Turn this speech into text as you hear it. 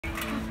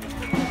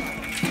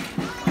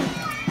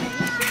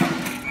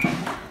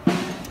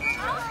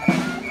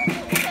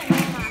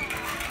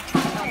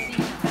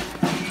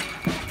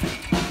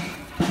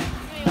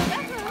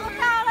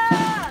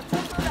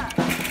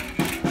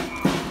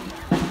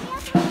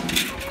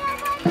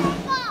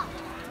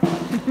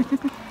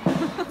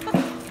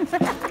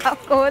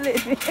狗里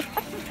面。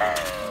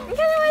你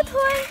看它会推。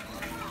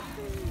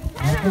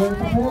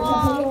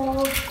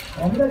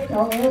我们的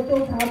小鹅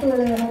纠察队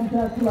呢，他们现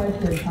在出来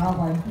检查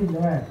环境，对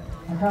不对？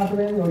看到这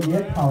边有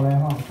野草了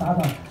哈，杂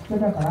草，现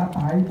在把它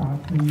拔一拔，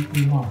吃一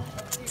吃哈。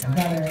现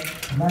在呢，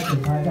我们来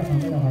检查一下旁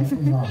边的环境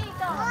哈。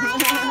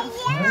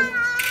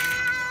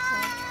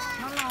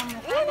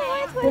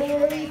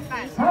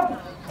好，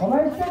我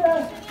们现在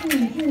继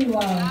续往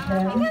前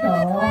走，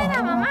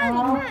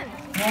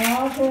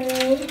好，OK。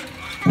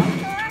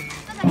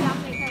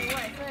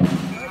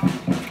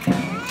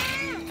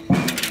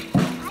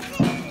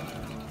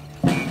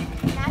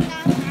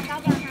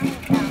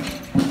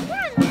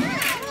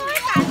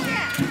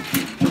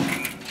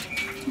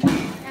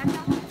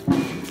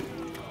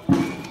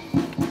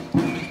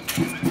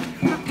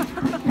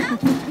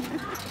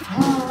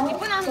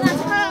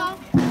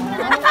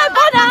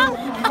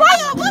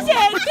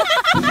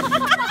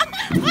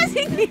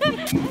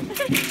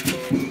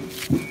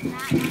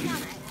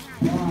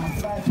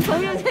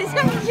 朋友在像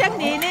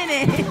你呢你。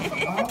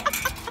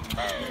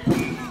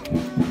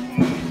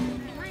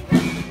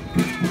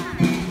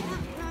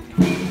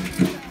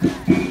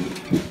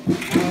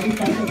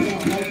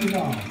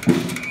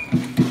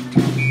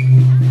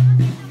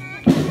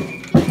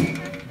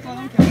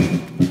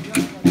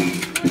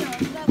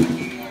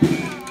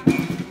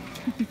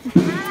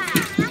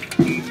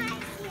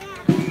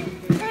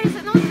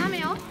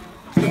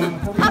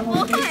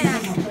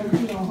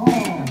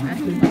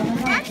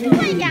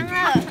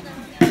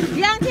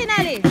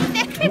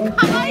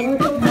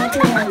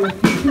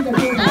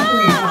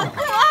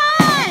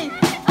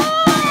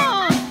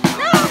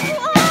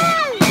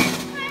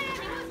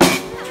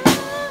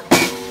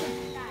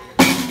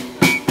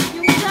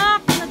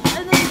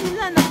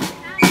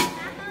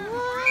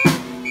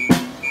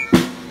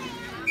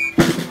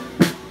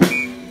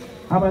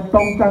他们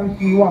东张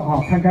西望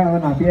哈，看看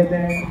哪边呢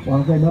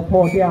网子有没有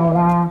破掉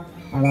啦，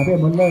哪边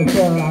有没有垃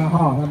圾啦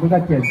哈，他们在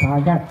检查，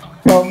你看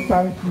东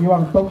张西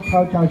望，东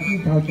瞧瞧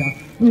西瞧瞧，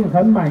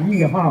很满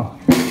意哈。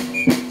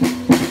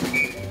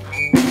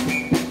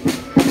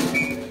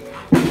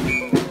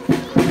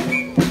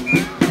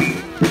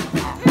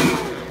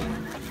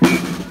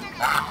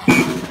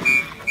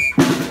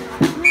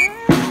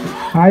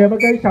好，有没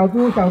有跟小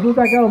猪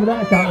在跟我们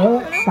的小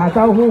鹅打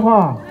招呼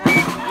哈？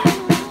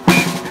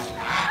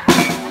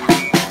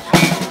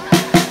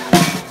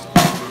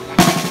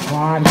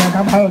 哇，你看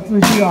他们好有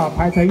秩序哦，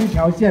排成一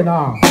条线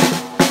哦。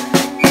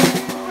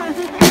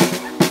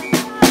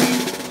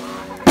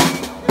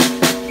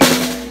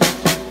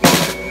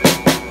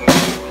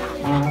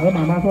鹅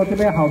妈妈说这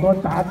边好多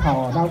杂草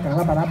哦，那我赶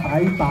快把它拔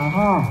一拔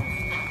哈。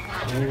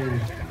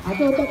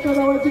各位介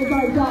绍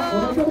一下，我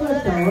们这边的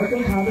小鹅纠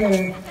察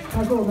队，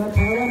它是我们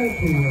台湾的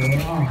土鹅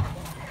啊。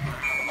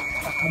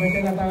他们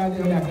现在大概有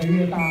2个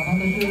月大，他们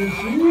是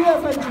11月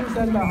份出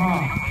生的哈。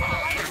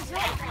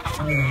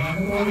对，2个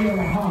多月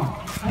了哈。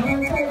 他们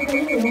在1个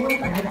月以后会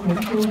打成多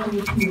出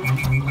去的哈，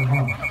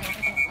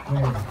对，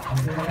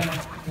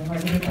现在这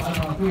些杂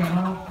草地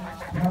哈，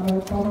他们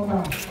帮忙的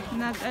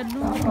杂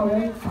草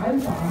人拔一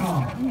拔哈，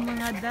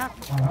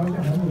他们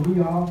很努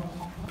力哦，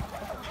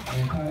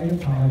看那个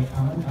草很长，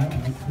把它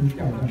吃掉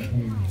的，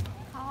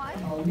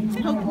好厉害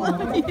哈！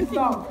你知道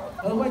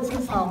鹅会吃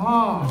草哈？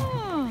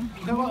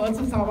你看过鹅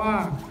吃草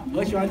吗？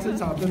鹅喜欢吃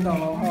草，真的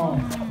哦，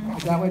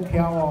大家会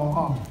挑哦哈。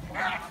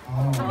好，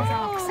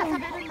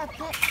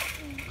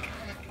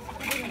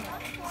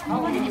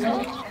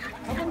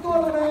差不多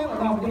了呢，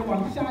那我们就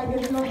往下一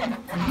边去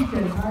检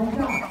查一下。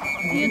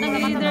Yun ang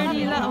leader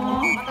nila,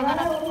 oh.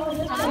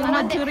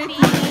 Mga security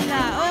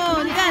nila. Oh,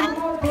 kan.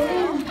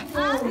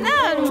 Ang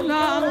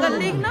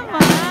galing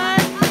naman.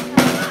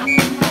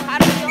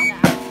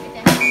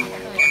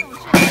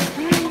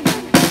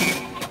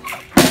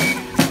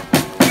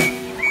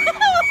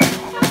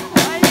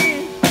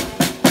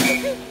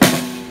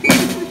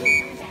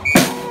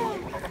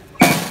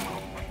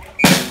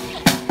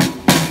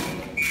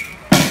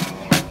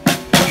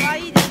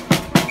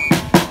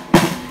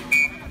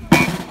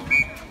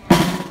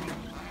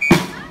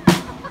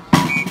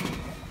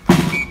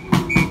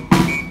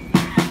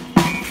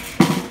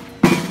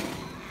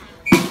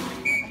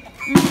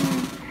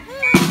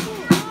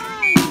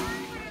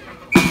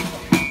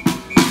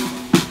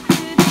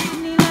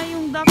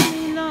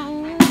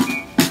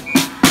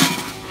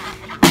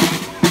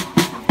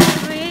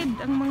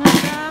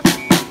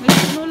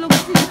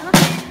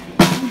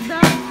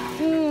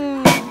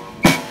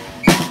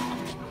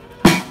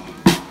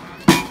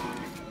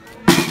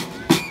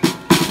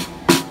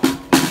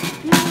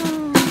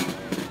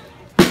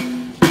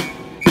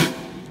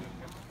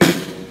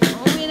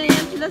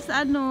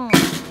 Sa ano,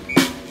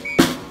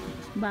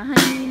 bahay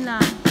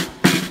nila.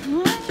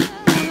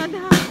 Mga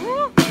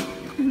dako.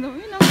 Ano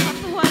yun, ang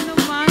katuwa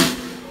naman.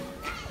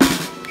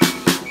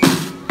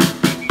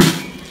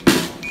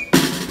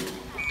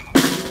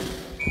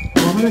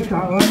 我们的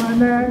小鹅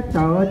们呢，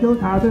小鹅纠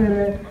察队呢，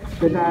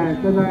现在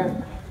正在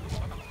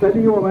整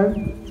理我们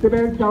这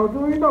边小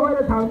猪运动会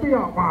的场地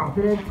哦。哇，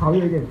这边草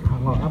有点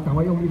长哦，要赶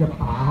快用力的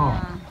拔哈，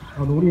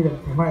努力的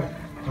赶快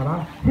把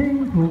它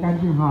清除干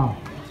净哈。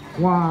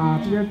哇，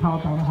这些草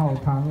长得好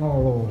长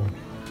哦，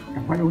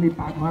赶快用力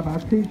赶快把它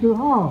吃一吃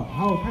哈！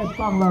好，太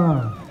棒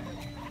了。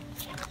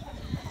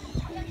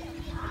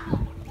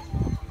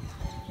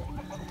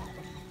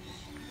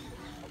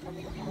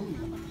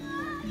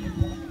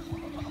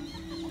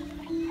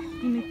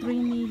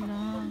Tinitrain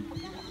nila.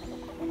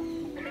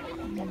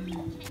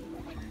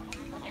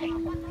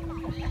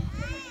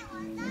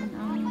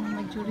 Ang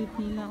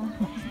majority nila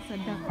sa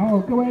duck. 好，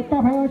各位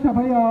大朋友、小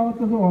朋友，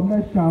这是我们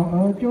的小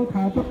鹅纠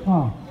察队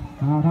啊！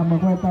他们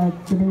会在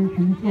这边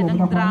巡视我们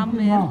的环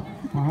境啊！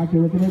他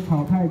觉得这边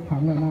草太长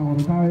了，那我们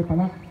稍微把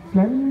它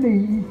整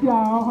理一下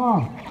哦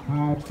哈！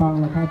太棒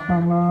了，太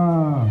棒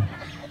了！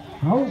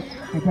好，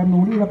大家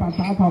努力的把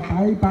杂草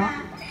拔一拔。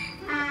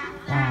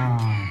哇，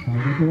小鹅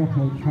真的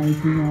很开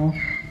心哦！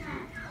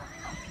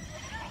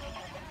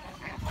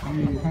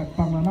太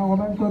棒了，那我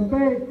们准备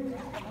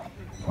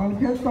往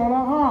前走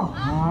了哈！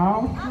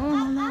好，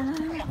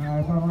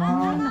太棒了！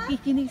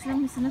 Nakikinig sila,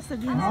 may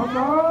sinasabihan 好 sila.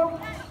 走。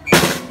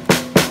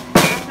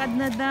 Lakad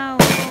na daw.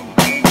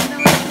 Balik na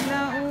daw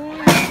sila.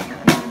 Uy.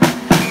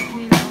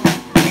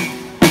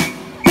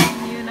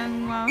 Yun ang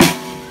wow.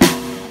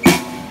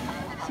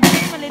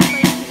 Siguro malit pa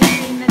yung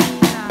sinasabihan na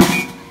nila.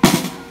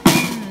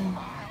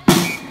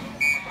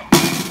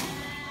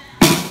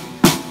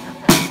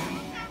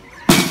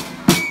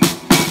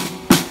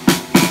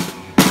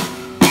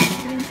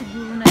 Rin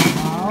siguro na yun.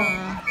 好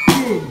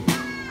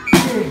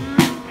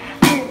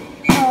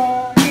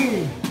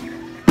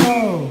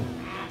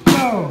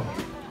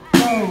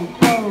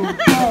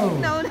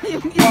Nauna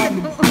yung isa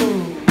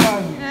doon.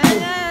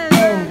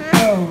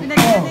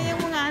 Pinagyan niya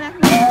yung mga anak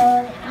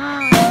niya.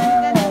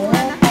 Pinagyan yung mga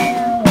anak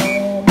niya.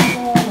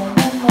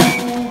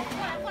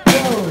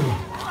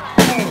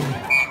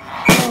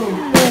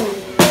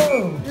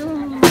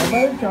 我们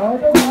小鹅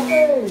队团队，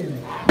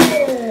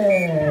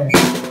耶！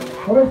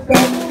我们小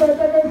猪们在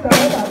跟小鹅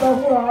打招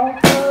呼哦。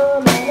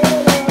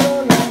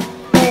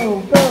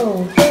Go go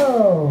go！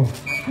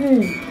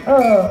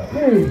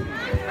 1、2、1，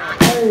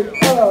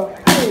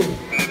 3、2、1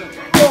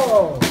 ，Go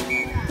go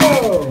go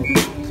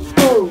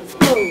go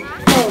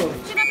go！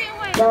 去那边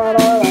喂。啦啦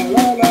啦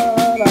啦啦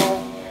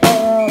啦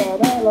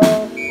啦啦！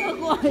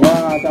哇，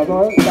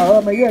小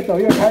鹅们越走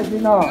越开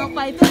心哦。哦，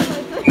摆队摆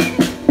队。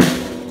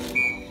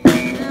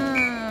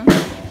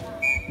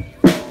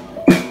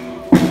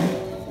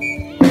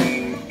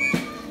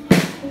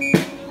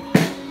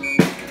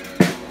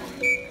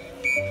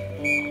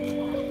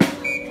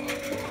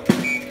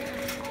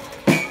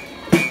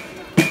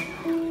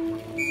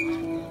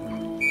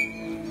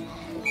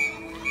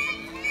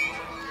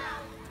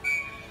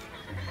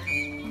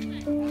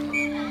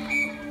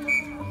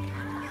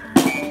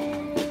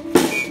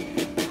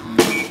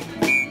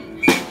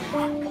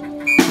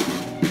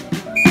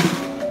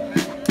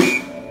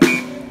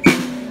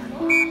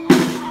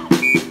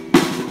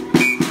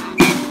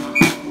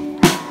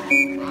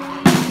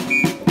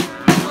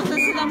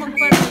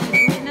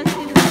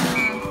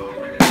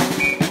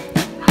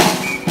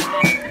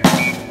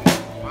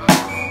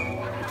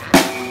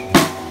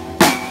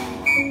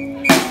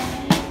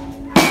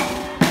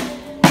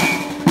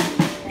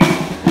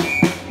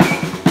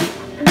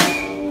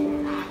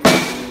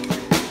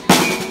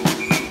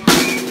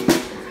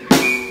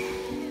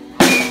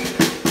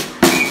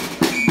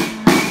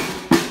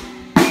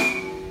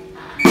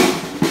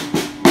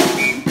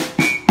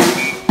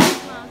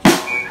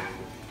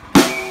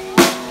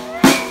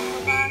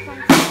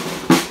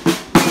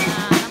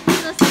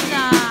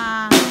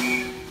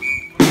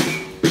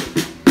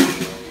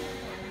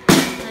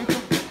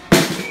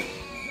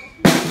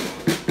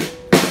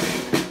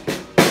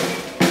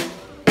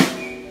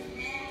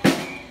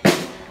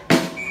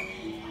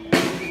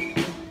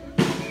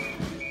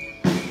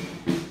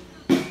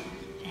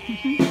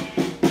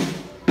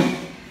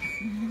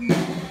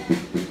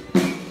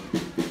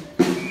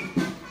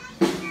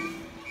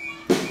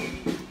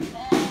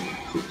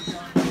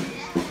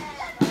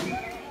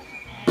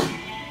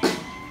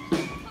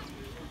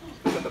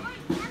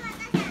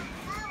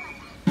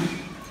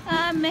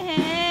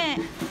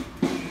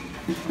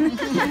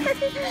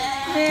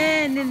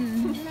Man,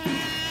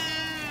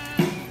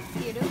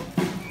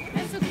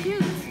 that's so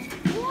cute.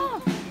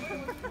 Wow,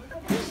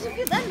 that's so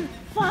cute. And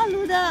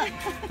follow the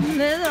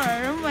leather.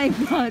 Oh my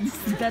God, it's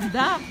the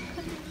duck.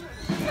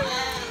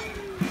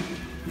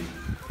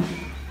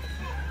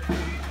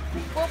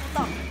 Pop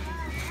啊！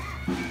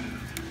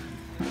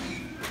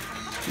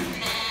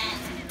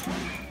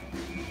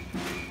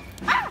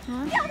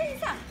掉地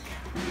上。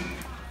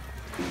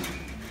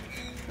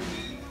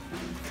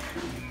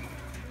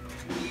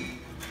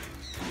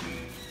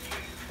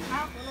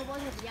 好，胡萝卜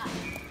就不要。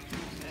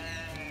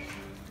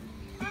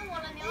换我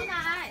的牛奶，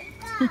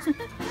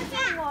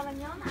换我的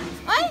牛奶。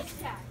哎，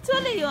这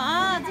里有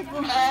啊，这个。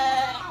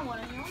换我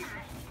的牛奶。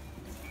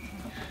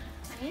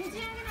两斤，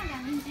跟他两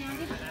斤。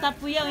他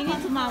不要，应该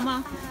是妈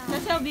妈。小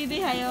小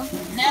BB 还有。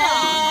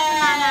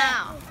妈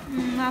妈。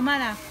妈妈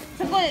啦。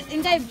这个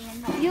应该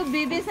有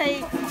BB 在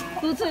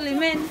肚子里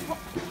面。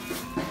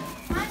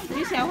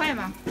有小坏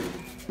吗？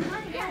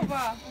有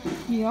吧？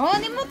有，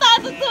你们大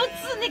的肚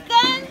子，你看。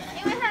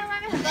因为它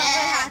外面喂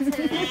它吃。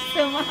什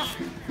么？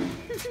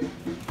不是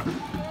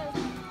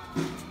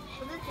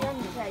只有你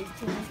可以吃。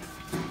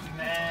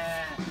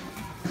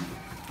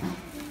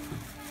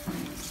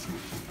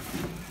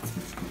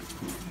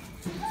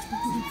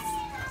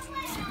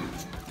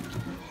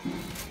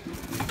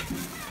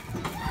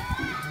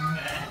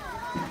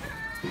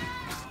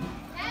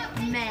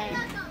美。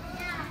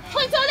换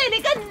手里，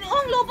你跟红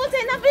萝卜在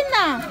那边呢。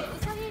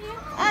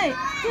哎，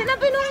在那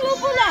边红萝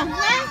卜了，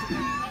来。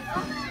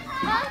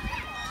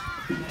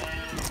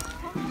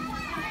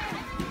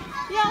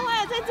要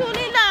换在这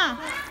里了。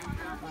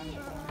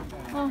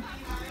哦。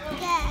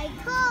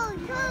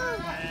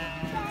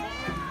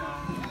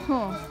哦。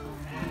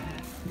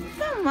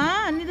干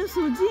嘛？你的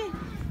手机？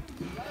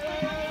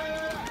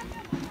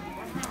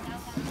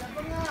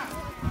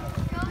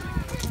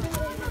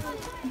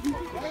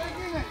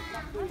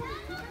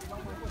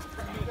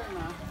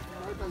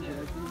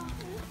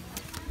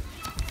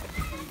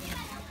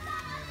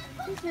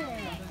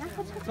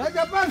来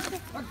个饭，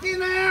我进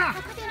来呀！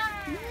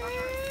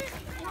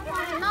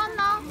 No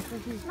no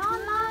no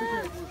no。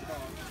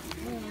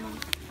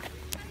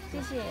谢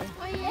谢。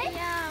喂呀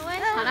喂。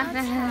好了，来来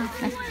来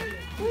来。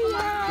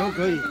都可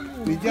以，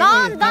你这样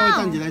会他会站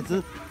起来吃。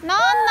No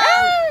no。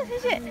谢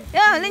谢。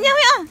呀，人家会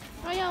啊。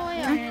我有我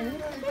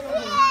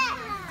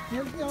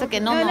有。这给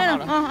弄好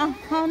了。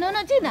好，弄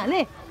到去哪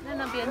里？在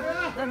那边，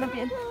在那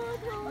边。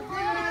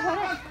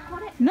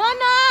诺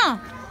诺，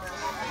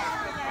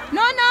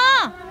诺诺，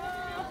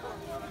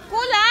过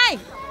来。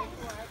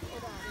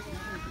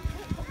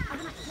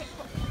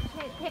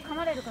手噛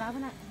まれるから危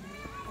ない。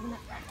危ない。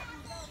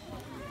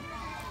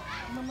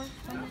ママ。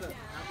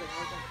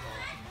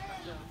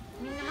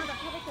みんなまだ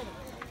食べてる。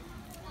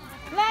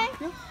来，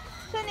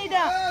是你的。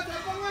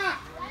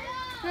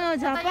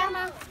小棒吗？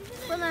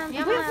不能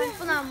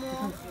不能摸。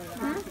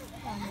不能，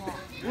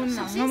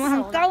我们很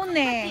高呢。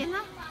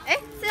哎，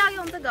是要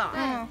用这个？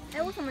哎，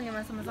为什么你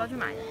们什么时候去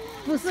买的？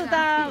不是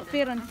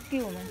别人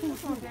给我们。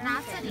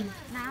拿这里，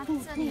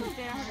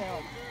别人给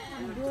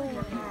我们。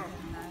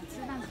吃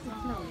饭吃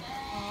肉。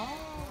哦。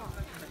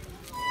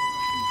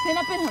在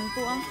那边很多。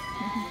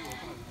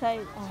在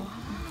哦。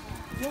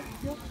有。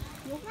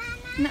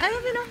那那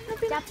边呢？那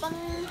边。加崩。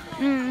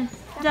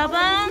加崩。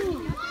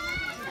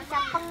加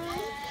崩。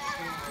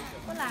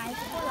过来，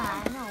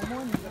那我摸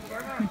你的。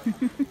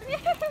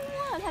摸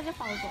了它就跑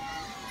走。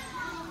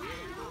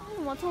为什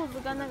么兔子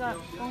跟那个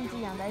公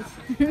鸡养在一起？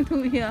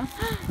对呀。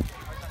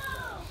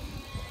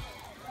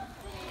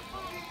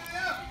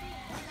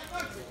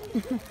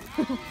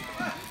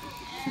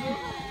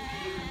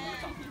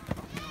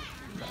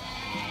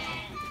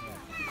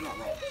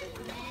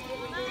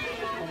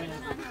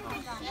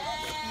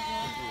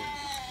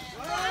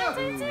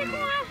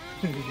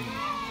你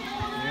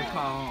别看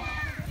哦。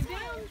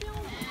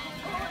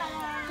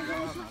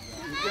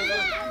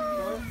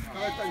他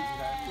会站起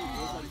来，兔子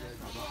会站起来，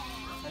好不好？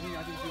还是拿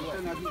进去喂，再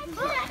拿进去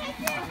喂，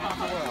拿过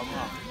来好不好？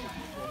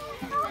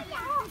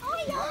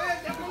哎，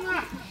小峰啊，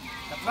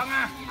小峰啊！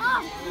哦，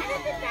我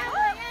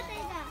要这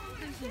个。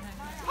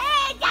嘿，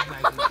小峰！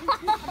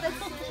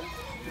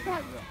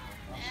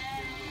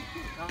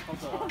好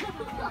走。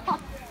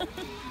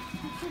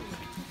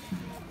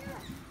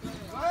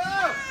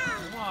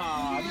哇，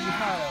厉害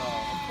哦，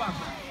很棒！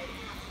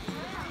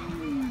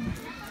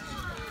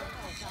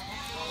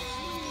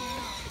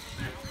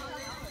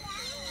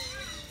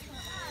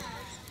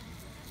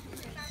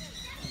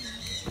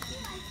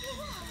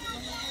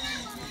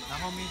拿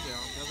后面一点哦，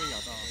不要被咬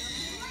到。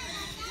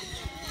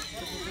这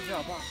只好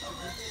不好？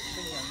跟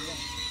羊一样。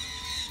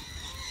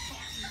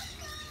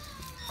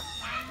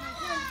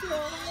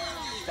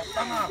小棒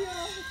啊！这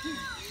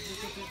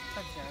站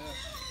起来了。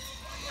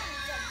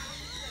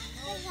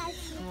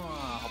哇，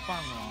好棒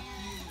哦！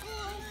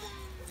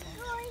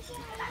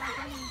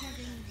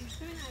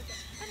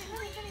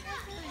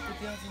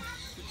不要吃。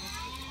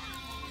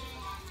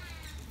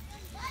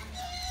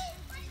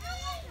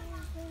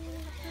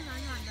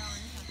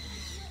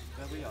不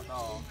要被咬到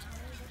哦。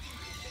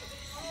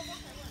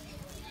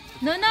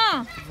诺诺，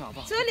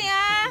这里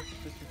啊，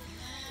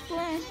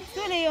对，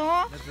这里有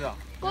哦，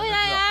过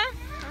来啊，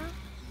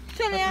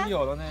这里啊，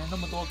有了呢，那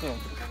么多个。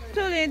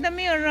这里都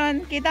没有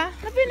人给他，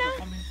那边呢？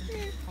后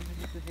面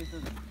是黑色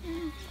的。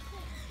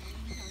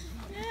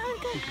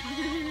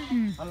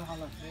好了，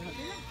没了。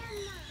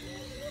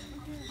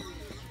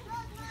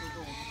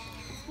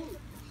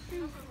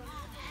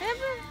哎，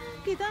不，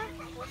给他。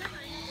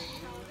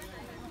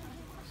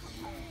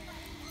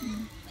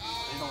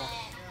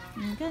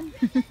你看，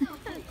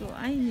我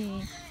爱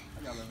你。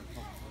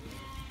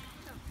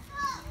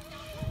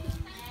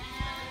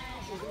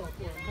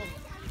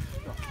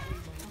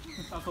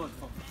大错很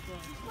痛。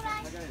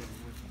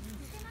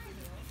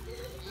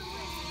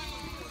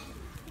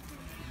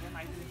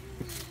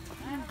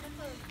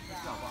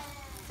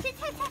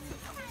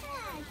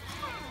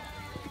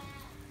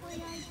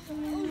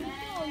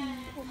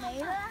我没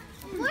了，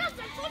不要整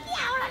出掉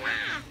了啦！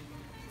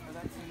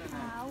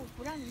好，我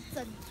不让你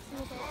整出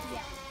都掉。